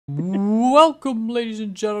Welcome, ladies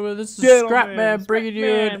and gentlemen. This is Scrapman bringing you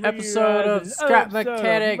an episode of Scrap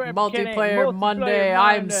Mechanic Multiplayer Monday.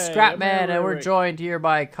 I'm Scrapman, and we're joined here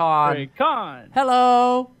by Con.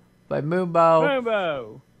 Hello. By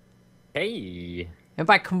Moonbo. Hey. And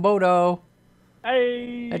by Camodo.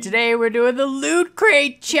 Hey. And today we're doing the Loot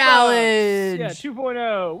Crate Challenge. Yeah,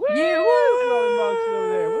 2.0. Woo! Yeah,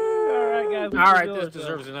 woo! Alright, guys. Alright, this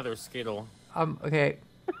deserves another Skittle. Okay.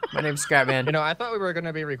 My name's Scrapman. You know, I thought we were going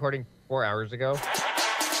to be recording 4 hours ago.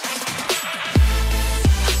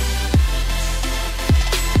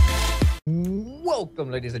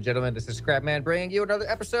 Welcome, ladies and gentlemen. This is Scrapman bringing you another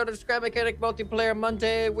episode of Scrap Mechanic Multiplayer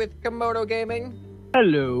Monday with Camodo Gaming.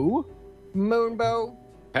 Hello. Moonbo.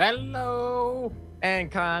 Hello. And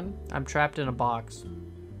Con. I'm trapped in a box.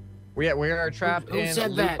 We are trapped in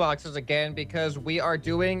loot boxes again because we are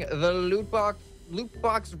doing the loot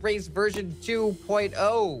box race version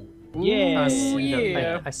 2.0.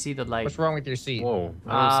 Yeah. I see the light. What's wrong with your seat? Whoa,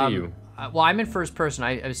 I don't see you. Well, I'm in first person.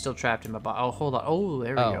 I'm still trapped in my box. Oh, hold on. Oh,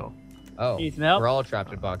 there we go. Oh, Need some help? we're all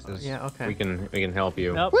trapped in boxes. Yeah, okay. We can help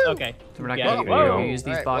you. Nope. Okay. So we're not Yeah, going to use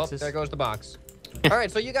these boxes. Well, there goes the box. All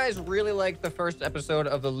right, so you guys really liked the first episode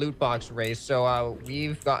of the loot box race, so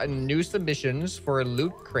we've gotten new submissions for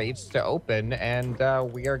loot crates to open, and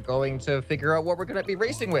we are going to figure out what we're going to be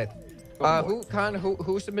racing with.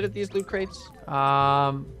 Who submitted these loot crates?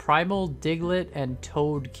 Primal Diglett and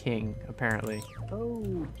Toad King, apparently.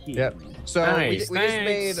 Okay. Yep. So Nice, we just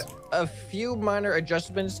made a few minor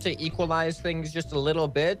adjustments to equalize things just a little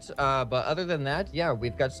bit. But other than that, yeah,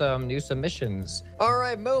 we've got some new submissions. All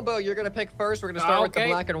right, Moonbo, you're gonna pick first. We're gonna start with the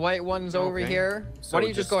black and white ones over here. So Why don't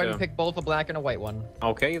you just go ahead and pick both a black and a white one?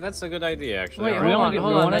 Okay, that's a good idea, actually. Wait, Alright.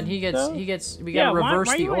 hold on. Then he gets. We gotta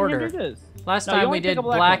reverse the order. Last time we did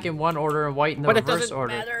black in one order and white in the reverse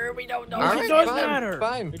order. Matter. We don't know. All right, It does matter.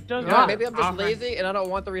 Fine. It does Yeah, matter. maybe I'm just lazy and I don't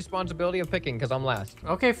want the responsibility of picking because I'm last.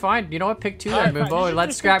 Okay, fine. You know what? Pick two Alright, then, fine. Moonbo, and let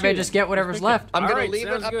Just pick Scrapman two. just get whatever's Just pick left. I'm gonna Alright, leave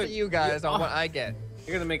it sounds up to good. you guys on what I get.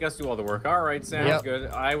 You're gonna make us do all the work. Alright, sounds Yep. good.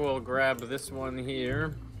 I will grab this one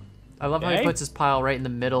here. I love how he puts his pile right in the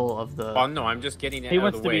middle of the. Oh no, I'm just getting it He out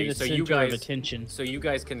wants of to the way be the so center you guys of attention.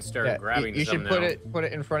 can start Yeah, grabbing you some should now. put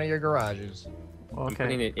it in front of your garages. I'm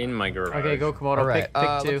putting Okay. it in my garage. Okay, go Camodo. All right.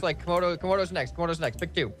 Pick two. Looks like Komodo's next. Komodo's next.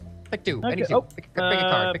 Pick two. Pick two. Okay. Any two. Oh, Pick a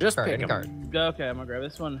card. Pick a just card. pick Any 'em. card. Okay, I'm gonna grab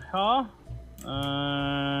this one.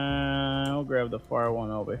 I'll grab the far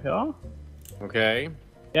one over here. Okay.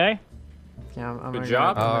 Okay. Yeah, I'm Good gonna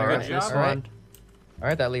job. grab- I'm gonna Alright, grab this alright. one. All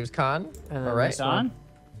right, that leaves Con. And then All right. this one. Done.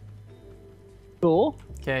 Cool.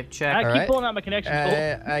 Okay, check. I keep Alright. pulling out my connection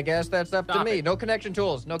tool. I guess that's up to Stop me. it. No connection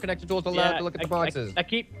tools. No connection tools allowed to look at the boxes. I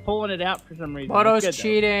keep pulling it out for some reason. Camodo's It's good, though.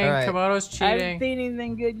 cheating. Alright. Camodo's I haven't cheating. seen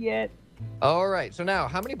anything good yet. All right. So now,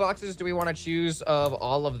 how many boxes do we want to choose of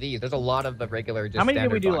all of these? There's a lot of the regular. Just How many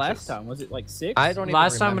did we standard do boxes. last time? Was it like 6? I don't even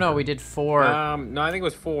Last time, remember. no, we did 4. No, I think it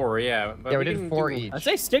was 4, yeah. But Yeah, we can did 4 do- each. I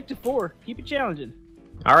say stick to 4. Keep it challenging.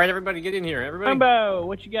 Alright, everybody get in here. Everybody. Moonbo,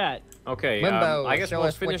 what you got? Okay, Limbo, I guess show we'll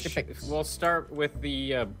us what you finish. picked. We'll start with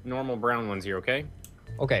the normal brown ones here, okay?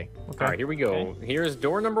 Okay. Okay. All right, here we go. Okay. Here's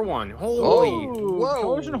door number 1. Holy! Ooh, whoa.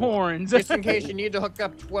 Trojan horns. Just in case you need to hook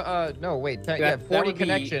up. No, wait. Yeah, That 40 would be-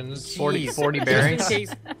 connections. 40 Just bearings. in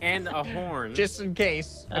case, and a horn. Just in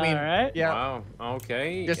case. I mean, All right. yeah. Wow.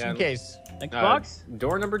 Okay. Just in case. Next uh, box.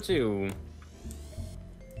 Door number 2.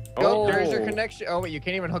 Oh, there's your connection. Oh wait, you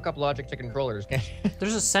can't even hook up logic to controllers, can you?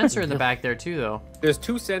 There's a sensor in the back there too, though. There's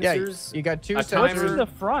 2 Yeah, sensors. you got 2 a What's sensors. in the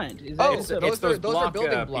front? Is that Oh, It's- those it's those are block,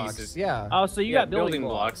 building blocks. pieces. Yeah. Oh, so you got building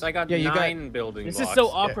blocks. I got Yeah, you got- 9 building This blocks. is so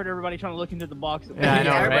awkward. Everybody trying to look into the box. Yeah, I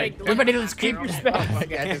know, right? Everybody, let's keep keep. your space.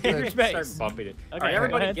 Yeah, just Keep your Start space. bumping it. Okay, All right,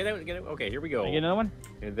 everybody, go ahead. get out, get out. Okay, here we go. Can I get another one?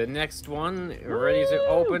 And the next one, ready to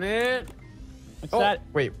open it? What's Oh, that?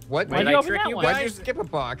 wait, what? Wait, Why'd I you open trick that you one? Why'd you guys? skip a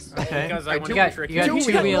box? Okay. Because I want You to got- trick you got Two two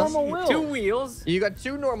wheels. wheels. Normal wheels. 2 wheels. You got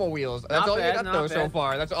 2 normal wheels. That's Not all bad, you got not though so bad.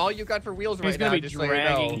 far. That's all you got for wheels He's right gonna now. be Just so you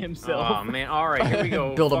dragging know. himself. Oh man! All right, here we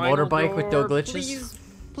go. Build a Final motorbike with no door. glitches? Please,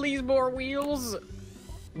 please, more wheels.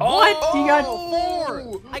 What? You got?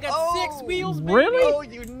 Oh, 4. I got 6 wheels. Baby. Really? Oh,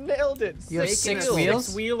 you nailed it. You have Making 6 a wheels?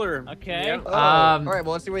 6-wheeler. Okay. Yeah. Oh. Um, all right,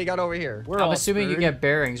 well, let's see what you got over here. We're I'm all assuming you screwed. get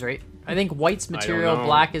bearings, right? I think white's I don't material, know.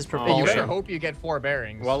 black is Oh, You propulsion. better okay. hope you get 4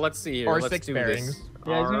 bearings. Well, let's see here. Or let's 6 do bearings. This.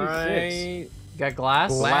 Yeah, All it's gonna be right. 6. You got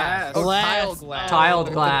glass? Glass. Oh, Glass. tiled glass.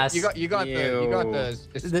 Tiled glass. You got Ew. the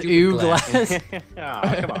The stupid ew glass. glass.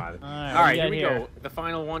 Oh, come on. All right, here we go. The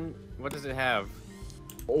final one. What does it have?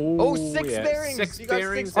 Oh, 6 yeah. bearings. 6 you got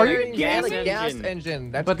bearings. 6 Are you bearings. gas and a gas engine.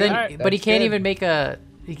 engine. That's But then, good. but he That's can't good. even make a.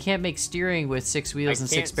 He can't make steering with 6 wheels I and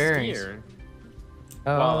can't 6 bearings. steer.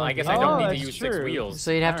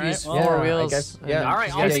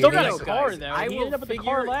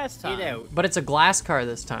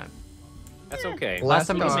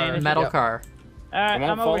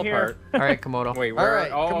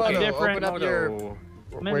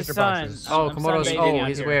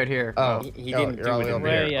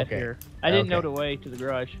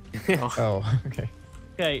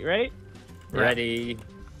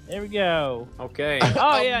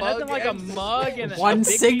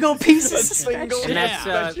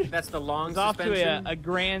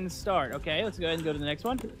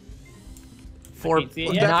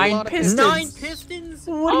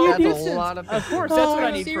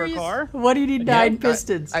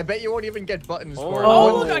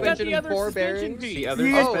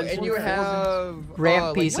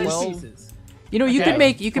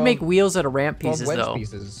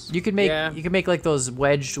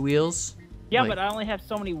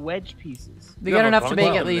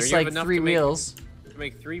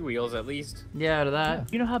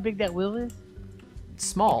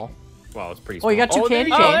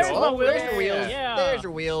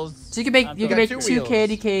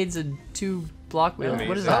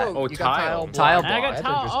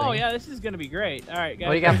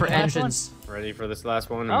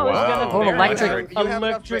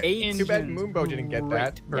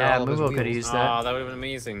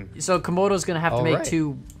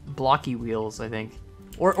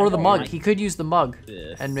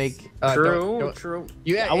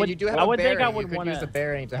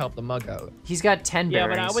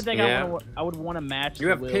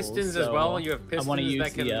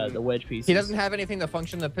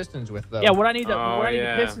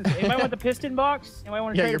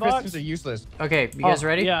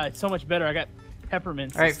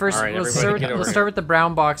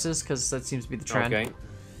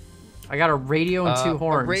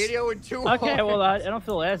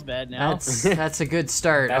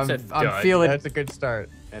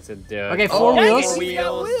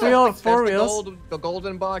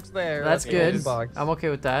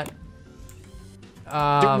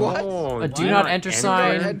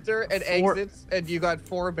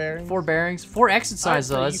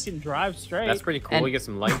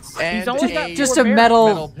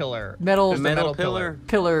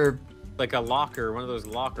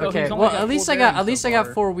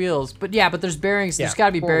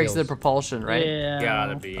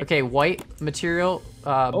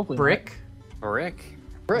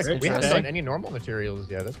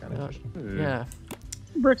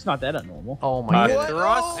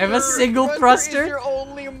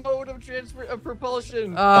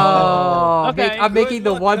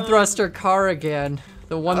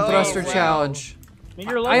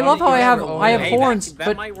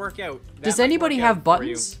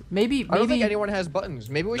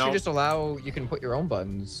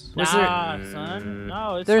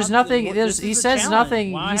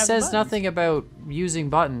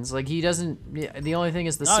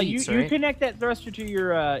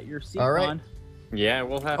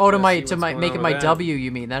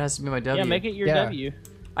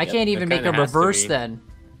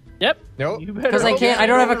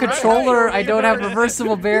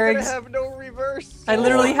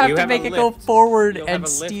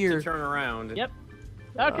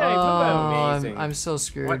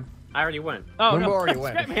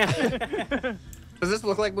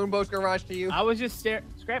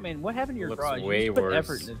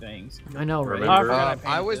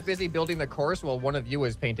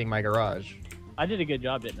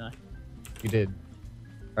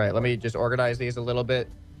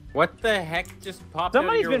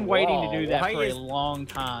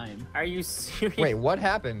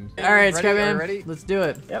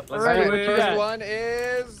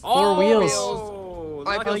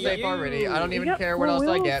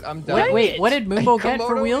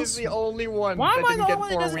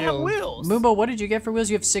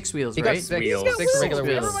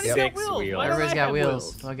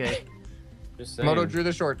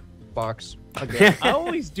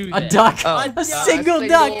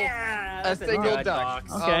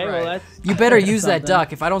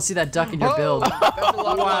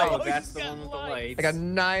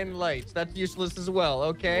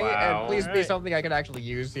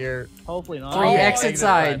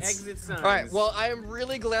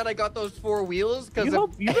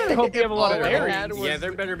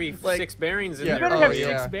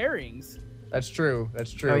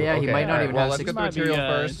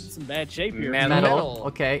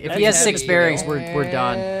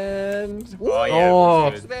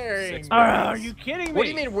 Oh. Six bearing. bearings. Are you kidding me? What do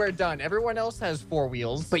you mean we're done? Everyone else has 4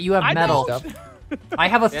 wheels. But you have I metal. don't. I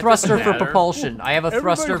have a That thruster doesn't for matter. propulsion. I have a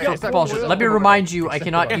thruster for propulsion. Let me remind you, I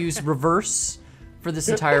cannot use reverse for this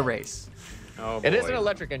entire race. Oh, It is boy. an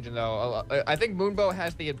electric engine, though. I think Moonbo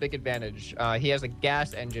has the big advantage. He has a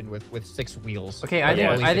gas engine with 6 wheels. Okay, I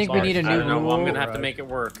think we need a I new don't know. rule. I'm gonna have to make it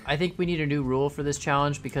work. I think we need a new rule for this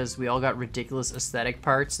challenge because we all got ridiculous aesthetic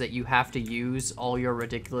parts that you have to use all your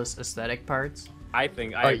ridiculous aesthetic parts. I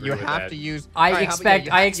think I agree you with have that. to use. I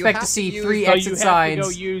expect to see 3 So you exit have to signs go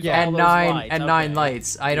use and all those 9 lights, and okay. 9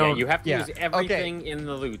 lights. I don't. Yeah, you have to Yeah. use everything in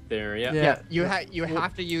the loot there. Yeah. Yeah. You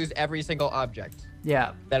have to use every single object.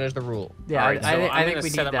 Yeah. That is the rule. Yeah. All right, so I I'm think gonna we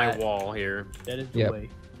set need up that. my wall here. That is the Yep. way.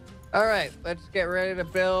 All right, let's get ready to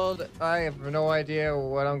build. I have no idea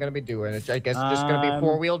what I'm gonna be doing. I guess it's just gonna be a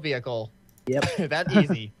 4-wheeled vehicle. Yep. That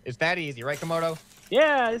easy. It's that easy, right, Camodo?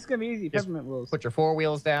 Yeah, it's gonna be easy. Just Peppermint wheels. Put your 4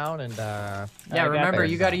 wheels down and. Yeah, got remember that.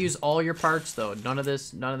 you got to use all your parts though. None of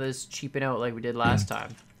this cheaping out like we did last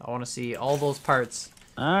time. I want to see all those parts.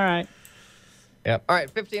 All right. Yep. All right,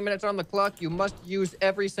 15 minutes on the clock. You must use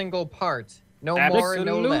every single part. No more,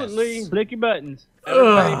 no Absolutely. less. Click your buttons.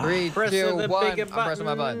 Right, 3, Press 2, the 1. big I'm pressing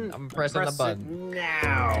my button. I'm pressing the Press it button. now.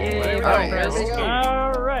 Yeah, There we all right, go. here we go.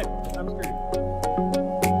 All right. I'm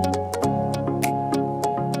screwed.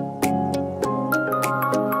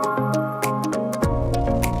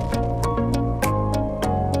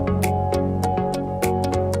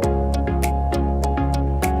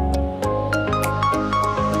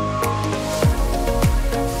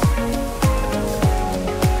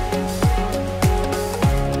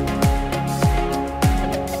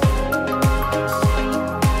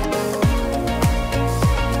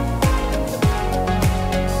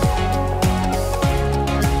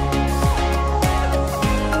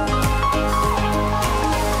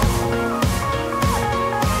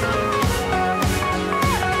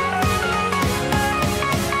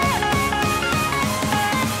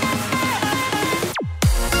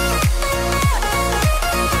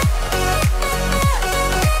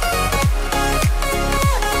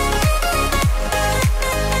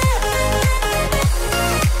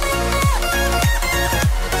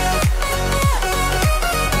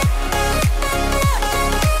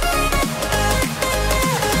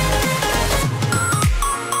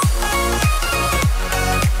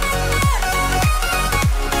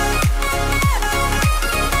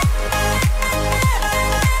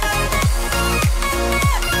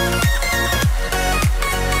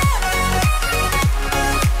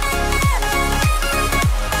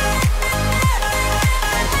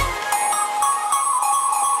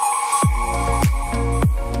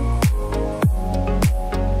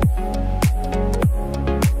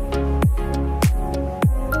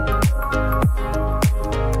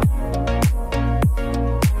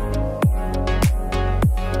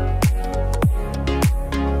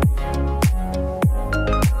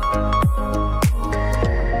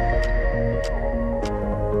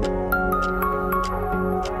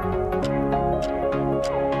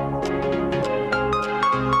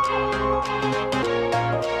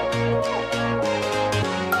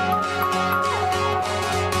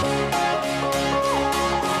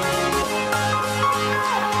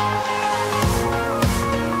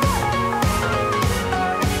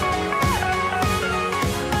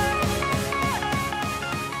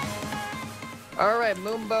 All right,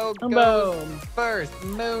 Moonbo goes Moonbo. first.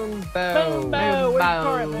 Moonbo. Moonbo. Where's the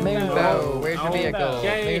car at, Moonbo. Where's your Moonbo. vehicle?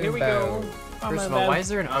 Okay, here we go. First of all, why is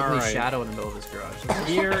there an ugly Alright. shadow in the middle of this garage?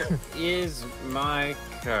 Here is my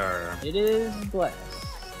car. It is glass.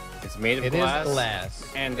 It's made of It is glass.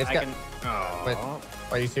 glass. And It's I got- can. Oh.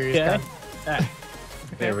 But are you serious, Okay. Con?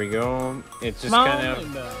 There we go. It's just Small kind of.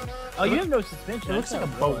 Moonbo. Oh, you have no suspension. It looks I like a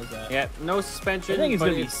didn't boat. realize that. Yeah, no I suspension. think it's but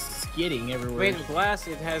gonna be skidding everywhere. made of glass.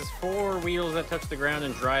 It has 4 wheels that touch the ground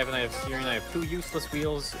and drive, and I have steering. I have 2 useless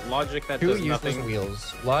wheels. Logic that 2 does useless nothing.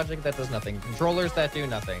 wheels. Logic that does nothing. Controllers that do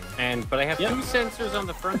nothing. But I have Yep. 2 sensors on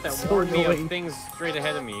the front that So warn me annoying. of things straight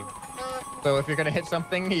ahead of me. So if you're gonna hit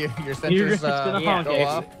something, your You're sensors just gonna honk go it.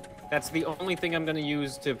 off. That's the only thing I'm gonna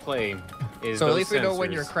use to play. Is So at those least we know when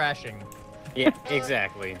sensors. you're crashing. Yeah,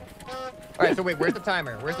 exactly. All right, so wait, where's the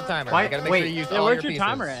timer? Where's the timer? Why- I gotta make wait. sure you use Yeah, all where's your your pieces.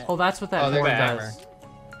 timer at? Oh, that's what that Oh, there's horn the timer. does.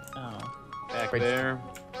 Oh. Back Wait. there.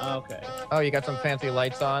 Okay. Oh, you got some fancy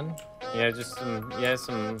lights on. Yeah, just some. Yeah,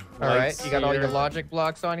 some. All right, lights you got all here. your logic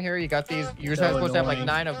blocks on here. You got these. You're So supposed to have like annoying.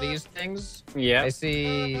 9 of these things. Yeah. I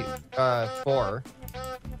see 4.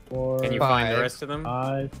 4, Can you find the 5. rest of them?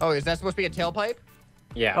 5. Oh, is that supposed to be a tailpipe?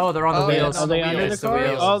 Yeah. Oh, they're on the wheels. yeah, Are they the under wheels. the car?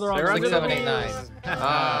 wheels. Oh, they're on They're the under 6, the 7, 8, 9.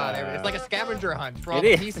 wheels. It's like a scavenger hunt for all It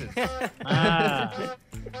the is. pieces. Ah.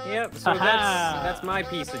 Yep. So that's my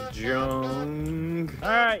piece of junk. All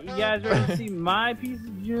right, you guys ready to see my piece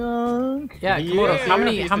of junk? Yeah, Camodo.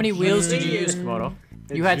 Yeah. How many wheels did you junk. use, Camodo?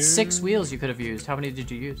 You had 6 wheels you could have used. How many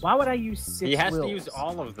did you use? Why would I use 6 He has wheels? to use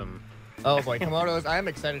all of them. Oh boy, Komodos, I am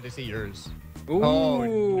excited to see yours. Ooh, Oh,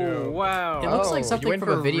 no. wow. It looks like you something went from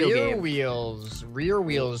a for video rear game. wheels. Rear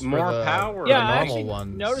wheels. More for the, power. Yeah, the I normal actually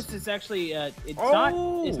ones. noticed it's actually it's Oh.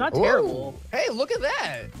 not Ooh. terrible. Hey, look at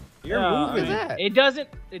that. You're I moving. mean, that. It does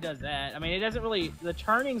that. I mean, it doesn't really. The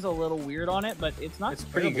turning's a little weird on it, but it's not. It's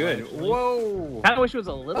pretty terrible, good. actually. Whoa. Kind of wish it was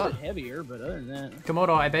a little bit heavier, but other than that, Komodo,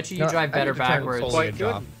 I bet you No, drive I better need to turn backwards. foliage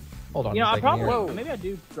Quite off. Hold on. you know, a I second probably here. maybe I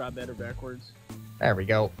do drive better backwards. There we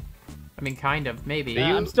go. I mean, kind of, maybe. Do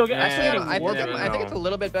you? I'm still getting. Actually, I'm I still think, getting never I think know. it's a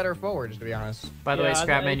little bit better forwards, to be honest. By the way, it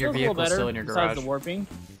Scrapman, your feels a little vehicle's better still in your besides garage. the warping.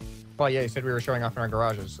 Well, yeah, you said we were showing off in our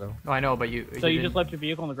garages, so. Oh, I know, but you. So you didn't- just left your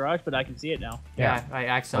vehicle in the garage, but I can see it now. Yeah, I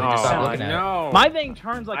accidentally Oh, just saw looking it. at no. My thing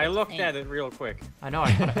turns like I a looked tank. at it real quick. I know.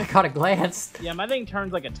 I caught a glance. Yeah, my thing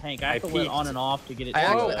turns like a tank. I have I to let peeked. on and off to get it. I to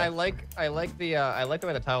actually, go. I like the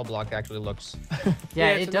way the tile block actually looks. Yeah,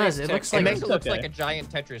 it's it a does. nice It looks texture. It like makes it look okay. like a giant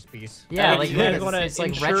Tetris piece. yeah, If like you guys it's, want to it's like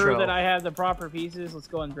ensure retro. that I have the proper pieces, let's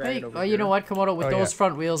go and drag Hey, it over. oh, you here. know what, Komodo? With Oh, those yeah.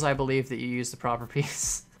 front wheels, I believe that you used the proper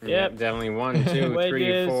piece. Yep. Definitely 1, 2, 3,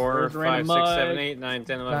 Wedges, 4, there's 5, random 6, 7, mud. 8, 9,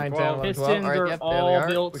 10, 11, 9, 10, 12. 11. Pistons Alright, are yep, there they all are.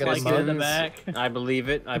 built We got like in the pistons. back. I believe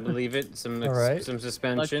it. I believe it. Some Alright. some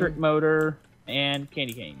suspension. Electric motor and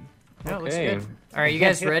candy cane. Yeah, it looks Okay. good. All right, you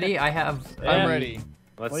guys ready? I have Yeah. I'm ready.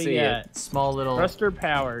 Let's What do see you it. got? small little. Thruster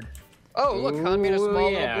powered. Oh, look, Han made a Ooh, small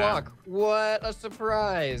yeah. little block. What a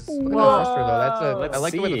surprise! Look at the Whoa. thruster, though. That's a. Let's I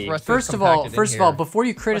like the way the see. thruster. First of all, before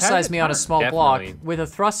you criticize it me on a turn? small block, Definitely. with a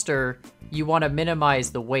thruster, you want to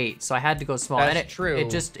minimize the weight, so I had to go small. That's and it, true. It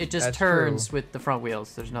just That's turns true. with the front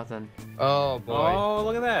wheels. There's nothing, Oh boy. Oh,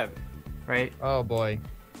 look at that. right? Oh boy.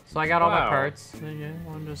 So I got all my Wow. parts. Yeah,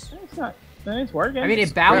 I'm just. It's not. It's working. I mean, it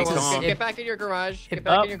Right, bounces. well, it- get back in your garage. Get it-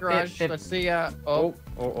 back oh, in your garage. it- Let's see. Oh, oh,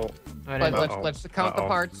 oh. I didn't- Let's count the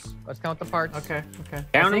parts. Let's count the parts. Okay, okay.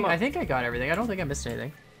 Count 'em I up. think I got everything. I don't think I missed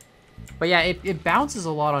anything. But yeah, it bounces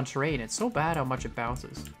a lot on terrain. It's so bad how much it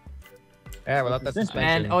bounces. Yeah, without that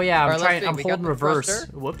suspension. And oh yeah, Alright, let's see, I'm we got holding the reverse.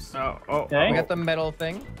 thruster. Whoops. Oh, oh, Okay. We oh. got the metal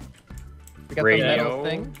thing. We got Radio. the metal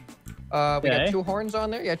thing. We got Okay. 2 horns on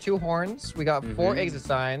there. Yeah, 2 horns. We got 4 exit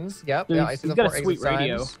signs. Yep. Dude, Yeah, I see he's the got 4 a exit sweet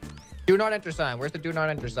radio. signs. Do not enter sign. Where's the do not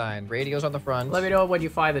enter sign? Radio's on the front. Let me know when you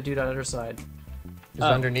find the dude on the other side. It's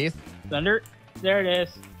underneath. Thunder. There it is.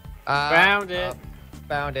 Found it.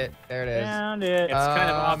 Found it. There it is. Found it. It's kind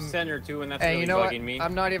of Um, off center too, and that's Hey, really you know what? bugging me.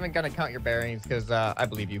 I'm not even gonna count your bearings because I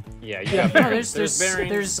believe you. Yeah, you Yeah, got no, bearings.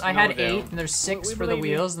 there's I no had doubt. 8 and there's 6 We for the believe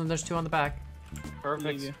you. wheels and then there's 2 on the back.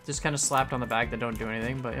 Perfect. Just kind of slapped on the back that don't do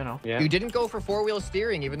anything, but you know. Yeah. You didn't go for 4-wheel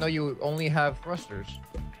steering even though you only have thrusters.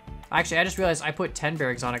 Actually, I just realized I put 10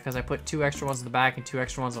 bearings on it because I put 2 extra ones in the back and 2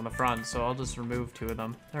 extra ones on the front, so I'll just remove 2 of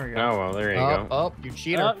them. There we go. Oh well, there you Oh, go. oh, you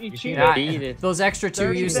cheater. Oh, you cheated. Yeah, Beat it. those extra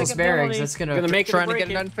 2 useless 30-second bearings, penalty. that's gonna, Gonna make it or Trying to break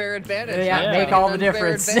get an it. unfair advantage. yeah, Yeah. make all the Unfair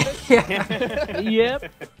difference. advantage. Yeah.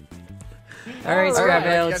 Yep. All right, All Scrap right,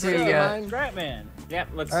 Man, guess let's see what what you you got. got? Scrapman. Yep.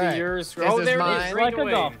 Let's All see right. yours. This Oh, is there it mine. is. It's Right like a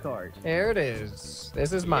away. golf cart. There it is.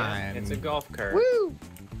 This is Yeah, mine. it's a golf cart. Woo!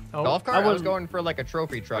 Oh, Golf cart? I was wasn't- going for like a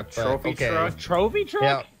trophy truck. but trophy okay. truck? Trophy truck?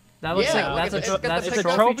 Yeah. that looks Yeah, like look, that's it's got that's the a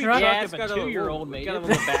picture. trophy truck. Yeah, If it's a got a 2-year-old little, made got a it.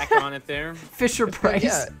 little back on it there. Fisher Price.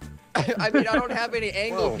 Yeah. I mean, I don't have any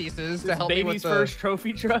angle Whoa. pieces to help me with Baby's the... first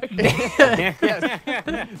trophy truck.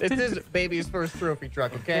 Yes. This is baby's first trophy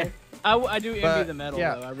truck, okay? I do envy But, the metal.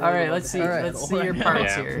 yeah. Though. I really All right, love let's the see. Alright. Let's metal see your right parts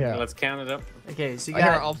Yeah. here. Yeah. Let's count it up. Okay, so you Here,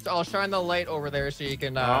 got. I'll shine the light over there so you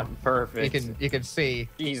can Oh, perfect. you can see.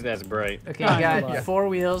 Jeez, that's bright. Okay, you Kinda got like- 4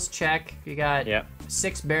 wheels, check. You got Yep.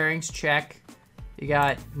 6 bearings, check. You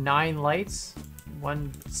got 9 lights,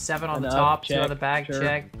 7 on And the up, top, 2 on check, the back, sure.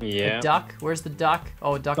 check. Yeah. A duck, where's the duck?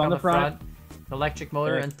 Oh, a duck It's on the front. front. Electric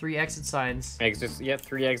motor Right. and 3 exit signs. Exits. Yeah,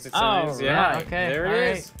 3 exit Oh, signs. Yeah, Yeah. okay. There all it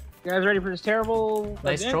right. is. You guys ready for this terrible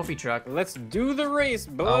Nice event? trophy truck. Let's do the race,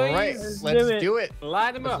 boys. All right, Let's let's do it. do it.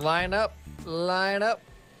 Line them Let's up. line up. Line up.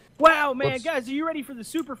 Wow, man, Whoops. guys, are you ready for the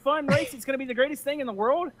super fun race? It's gonna be the greatest thing in the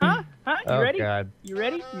world, huh? Huh? You Oh ready? God. You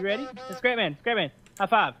ready? You ready? That's Scrapman. Scrapman. High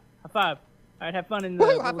five. High five. All right, have fun in the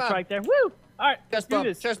Woo, high little five. strike there. Woo! All right, let's Chest do bump.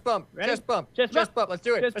 this. Chest bump. Ready? Chest bump. Chest Chest bump. bump. Let's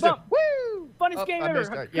do it. Chest Let's do it. bump. Woo! Funnest Oh, game I ever.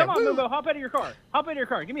 missed it. Come on, Woo. Moonbo, hop out of your car. Hop out of your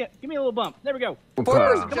car. Give me a little bump. There we go.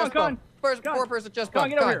 Four-person Come on, chest come on. bump. First, Come on. four-person chest Come on,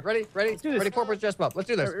 bump. get over Come on. here. Ready? Let's do this. Ready? Four-person chest bump. Let's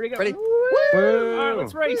do this. There we go. Ready? Woo! All right,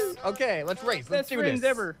 let's race. Okay, let's race. Let's Best do friends this.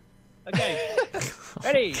 ever. Okay.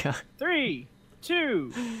 Ready? God. 3,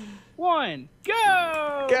 2, 1,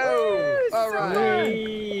 go! Go! Woo, All so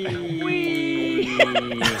right. Whee!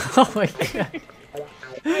 Oh my god.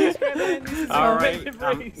 All right,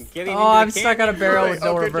 I'm getting. Oh, I'm stuck on a barrel with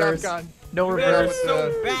no Oh, good job, reverse. Con. No That reverse. was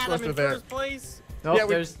so bad. I'm supposed in to there. first place. Nope, Yeah,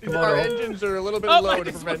 there's our Camodo. engines are a little bit Oh, low I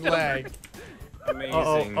to just prevent went lag.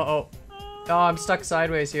 Amazing. Oh, I'm stuck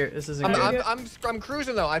sideways here. This isn't good. I'm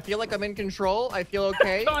cruising though. I feel like I'm in control. I feel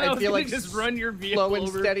okay. I feel like just run your vehicle slow and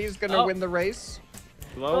over. steady is gonna Oh. win the race.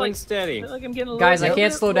 Slow and I steady. feel like I'm getting a Guys, I little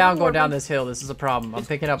can't bit- slow a down little going down more- this hill. This is a problem. I'm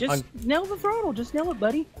picking up Just nail the throttle. Just nail it,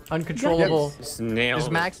 buddy. uncontrollable. Just nailed Just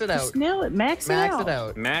it. max it out. Just nail it. Max it Max out. it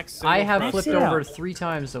out. Max. I have Max flipped it out. over 3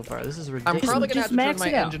 times so far. This is I'm ridiculous. probably gonna have Just to turn max my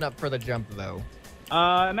it out. engine up for the jump though.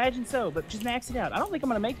 Imagine so, but just max it out. I don't think I'm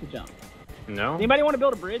gonna make the jump. No. Anybody want to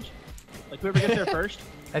build a bridge? Like whoever gets there first?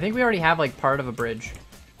 I think we already have like part of a bridge.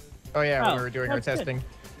 Oh yeah, Oh, we were doing our that's good. testing.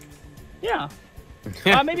 Yeah.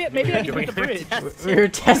 Maybe I can Doing get the our bridge. We were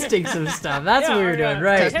testing some stuff. That's what we were doing,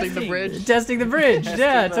 right? Testing the bridge. Testing the bridge. Yeah,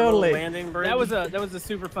 Testing the little totally. landing bridge. That was a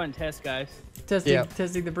super fun test, guys.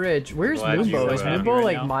 Testing the bridge. Where's Glad you Moonbo? were Is happy Moonbo right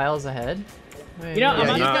like now. miles ahead? Wait, You know, Yeah, I'm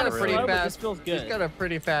he's not got a really. pretty slow, but fast. this feels good. He's got a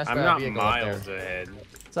pretty fast I'm not vehicle up miles there. ahead.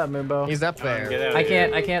 What's up, Moonbo? He's up Get there. out I of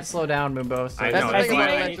can't here. slow down, Moonbo. So I That's know. the That's thing why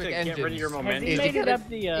about I need to electric get rid of your engines. Has momentum. he You made it gotta- up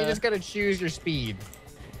the? You just gotta choose your speed.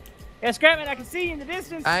 Yeah, Scrapman, I can see you in the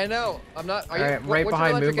distance. I know. I'm not. Are All you, right, what- right what's your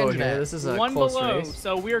behind electric Moonbo engine here. at? This is a One close below, race.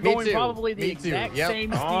 so we are Me going too. probably the Me too. exact Yep.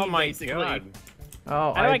 same speed, Oh my basically. god. Oh,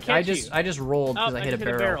 How do I I catch just rolled Oh, because I hit a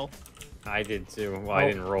barrel. I did too. Well, Oh. I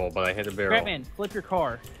didn't roll, but I hit a barrel. Scrapman, flip your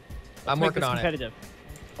car. I'm Make working this on it. competitive.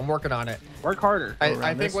 I'm working on it. Work harder. I around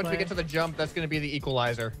think this once we way. get to the jump, that's gonna be the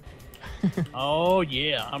equalizer. Oh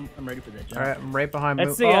yeah, I'm ready for that jump. All right, I'm right behind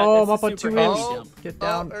That's Moonbo. the, Oh, I'm that's up the on super 2 heavy inch. Oh, jump. Get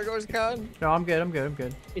down. there goes Con. No, I'm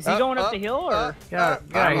good. Is he going up the hill or? Get out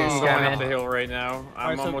of I'm here, going up the Scrapman. hill right now. I'm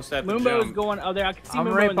Alright, so almost at the Moonbo's jump. going. Oh, there. I can see I'm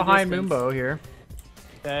Moonbo right in the behind distance. Moonbo here.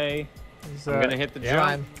 Okay. He's, I'm gonna hit the Yeah,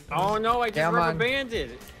 jump. Oh no, I just Come on. rubber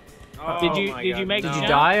banded. Oh, Did you- my did you God, make the Did you no.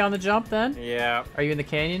 jump? die on the jump then? Yeah. Are you in the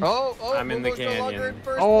canyon? Oh, I'm in the Moonbo's no longer canyon. in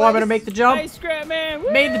first Oh, I'm gonna place. make the jump. Nice, Scrapman.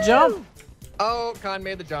 Woo! Made the jump. Oh, Con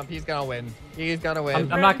made the jump. He's gonna win. He's gonna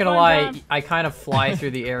win. I'm not gonna Fun lie. time. I kind of fly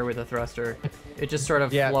through the air with a thruster. It just sort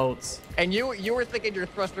of Yeah. floats. And you were thinking your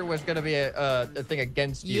thruster was gonna be a thing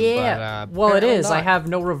against you. Yeah. But, Well, it apparently is. I not. have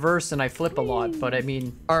no reverse and I flip a lot. But I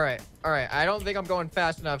mean, All right. I don't think I'm going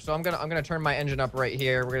fast enough, so I'm gonna turn my engine up right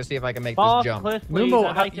here. We're gonna see if I can make Fall off this the jump. cliff, please. Moonbo,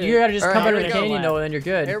 I'd like to- you gotta just All come right, out of here the we go. canyon though, and then you're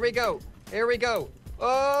good. Here we go. Here we go.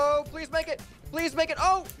 Oh, please make it. Please make it.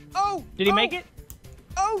 Oh. Did he oh, make it?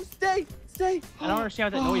 Oh, stay. I don't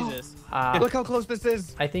understand what that noise is. Look how close this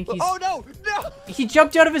is. I think he's. Oh no. No. He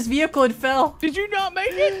jumped out of his vehicle and fell. Did you not make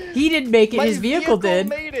it? He didn't make it. My His vehicle did.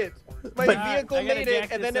 made it. My But- vehicle I gotta made it, jack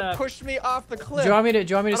and then this it up. pushed me off the Do cliff. you want me to I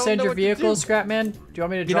don't send know your what to vehicle, do. Scrapman? Do you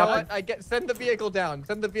want me to You know drop what? Send the vehicle down.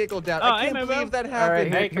 Send the vehicle down. Oh, I hey, can't Moonbo. believe that it? All right,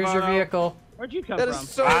 happened. Hey, here's your Camodo. vehicle. Where'd you come That from? is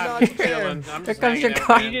so I'm not chilling. fair. I'm Here just comes your hanging out.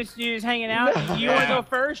 car. You just hanging out? You want to go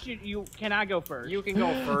first? Can I go first? You can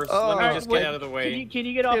go first. Oh. Let me Alright, just wait, get out of the way. Can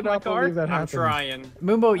you get off my Cannot car? believe that I'm happened. trying.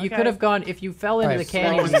 Moonbo, you Okay. could have gone if you fell into Alright, the slow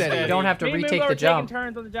canyon. and steady. You don't have to Me and retake Moonbo the are taking jump.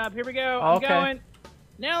 turns on the job. Here we go. Okay. I'm going.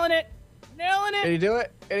 Nailing it. Nailing Did it. he do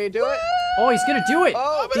it? Did he do it? Oh, he's gonna do it.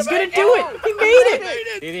 Oh, He's gonna but- do it. He made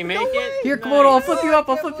it. Did he make it? Here, Camodo, I'll flip you up.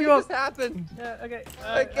 I'll flip you This up. happened. Okay.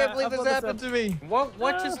 I can't believe this happened to me.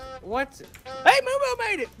 What just what? Hey, Moonbo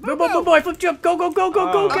made it. Moonbo, I flipped you up. Go, Oh, get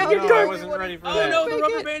no, your I car. wasn't ready for Oh that. no, the Make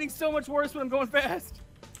rubber it. banding's so much worse when I'm going fast.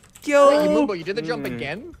 Wait, Yo. Moonbo, you did the jump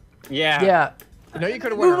again? Yeah. Yeah. No, you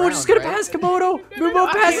could have went Moonbo around, just gonna right? pass Camodo. Moonbo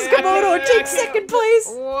I passes can't. Camodo and takes I can't. second place.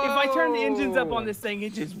 If I turn the engines up on this thing,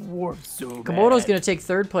 it just warps so bad. Komodo's gonna take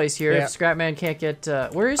third place here Yeah. if Scrapman can't get.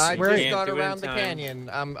 Where I where? just Can't got do it in around the time. canyon.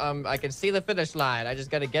 I can see the finish line. I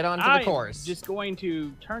just got to get onto I'm the course. just going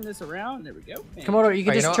to turn this around. There we go. And- Komodo, you can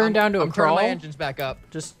Alright, just know what? turn down to a I'm turning crawl. my engines back up.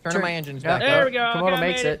 Just Turning my engines yeah, back There up. we go. Komodo Okay, I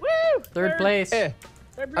makes made it. Woo! Third place. Eh.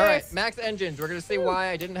 Third All right, place. max engines. We're gonna see why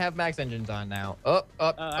I didn't have max engines on now. Oh,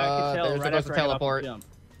 I could tell there's right supposed to after I got off the teleport. jump.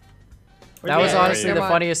 That was Yeah, honestly come the on.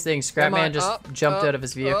 funniest thing. Come Scrapman on, just up, jumped up, out of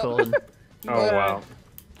his vehicle. up. And Oh wow.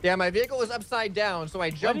 Yeah, my vehicle was upside down, so I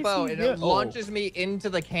jump is out he and doing? it launches me into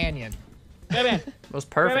the canyon. Come in. it was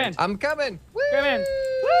perfect. I'm coming. Woo! Come in.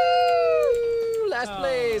 Woo! Last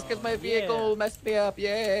place, because my Oh, vehicle yeah. messed me up.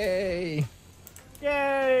 Yay!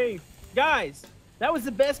 Yay! Guys, that was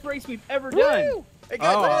the best race we've ever done. Woo! Hey,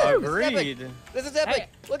 guys, look Oh, at this. This is epic. agreed. This is epic. Hey.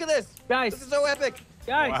 Look at this. Guys, This is so epic.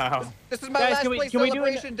 guys, Wow. This is my Guys, last can we- place can we do an-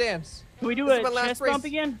 celebration dance. can we do This a is my last chest race. bump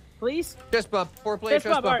again, please? Chest bump. 4-player chest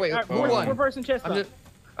bump. All right, Wait, all right, who won? four-person chest I'm bump. just.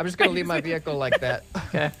 I'm just gonna leave my vehicle like that.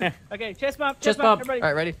 Okay. Okay, chest bump. Chest bump. Everybody. All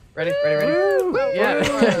right, ready? Woo! Yeah.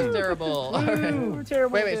 That's terrible. All right. Ooh,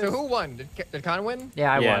 terrible. Wait, so who won? Did Con win?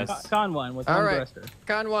 Yeah, I Yes. won. Con won with All one right. thruster.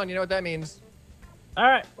 Con won. You know what that means? All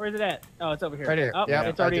right, where's it at? Oh, it's over here. Right here. Oh, Yep.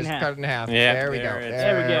 it's already I in just half. cut it in half. Yeah, There we go. it's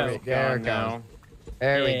There we go. There we gone go. now.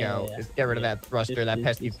 There we Yeah. go. Just get rid of that thruster, that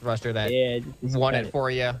pesky thruster that Yeah, just won cut it for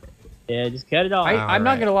you. Yeah, just cut it off. I'm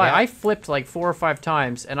not gonna lie. Yeah. I flipped like 4 or 5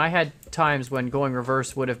 times, and I had times when going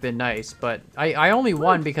reverse would have been nice, but I only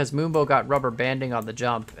won because Moonbo got rubber banding on the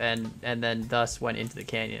jump, and then thus went into the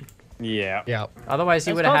canyon. Yeah. Yeah. Otherwise,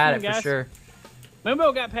 he That's would have had close it one, for guys. sure.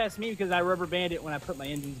 Moonbo got past me because I rubber banded it when I put my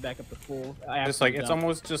engines back up to full. Just like it's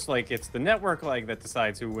almost just like it's the network lag that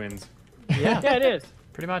decides who wins. Yeah, Yeah, it is.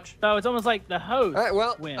 pretty much. So it's almost like the host All right.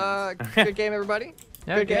 Well, wins. good game, everybody.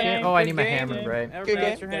 Yeah, Good good game, Oh, I good need my game, hammer, game. right? Everybody Good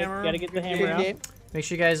has your game. hammer. Gotta get the hammer Good out. game. Make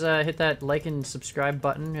sure you guys hit that like and subscribe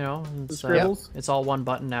button. You know, it's, Scribbles. it's all one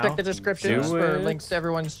button now. Check the descriptions Do for it. links to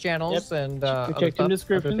everyone's channels and Check other, the other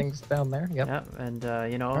descriptions. things down there. Yep. Yeah,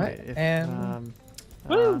 and you know, All right, if, and-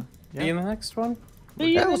 Woo! See you in the next one. See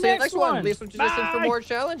you Yeah, in we'll the see you next one. Leave some suggestions for Bye. more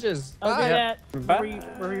challenges. I'll do Bye. that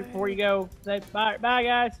Bye. before you go. Say bye,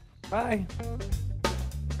 guys. Bye.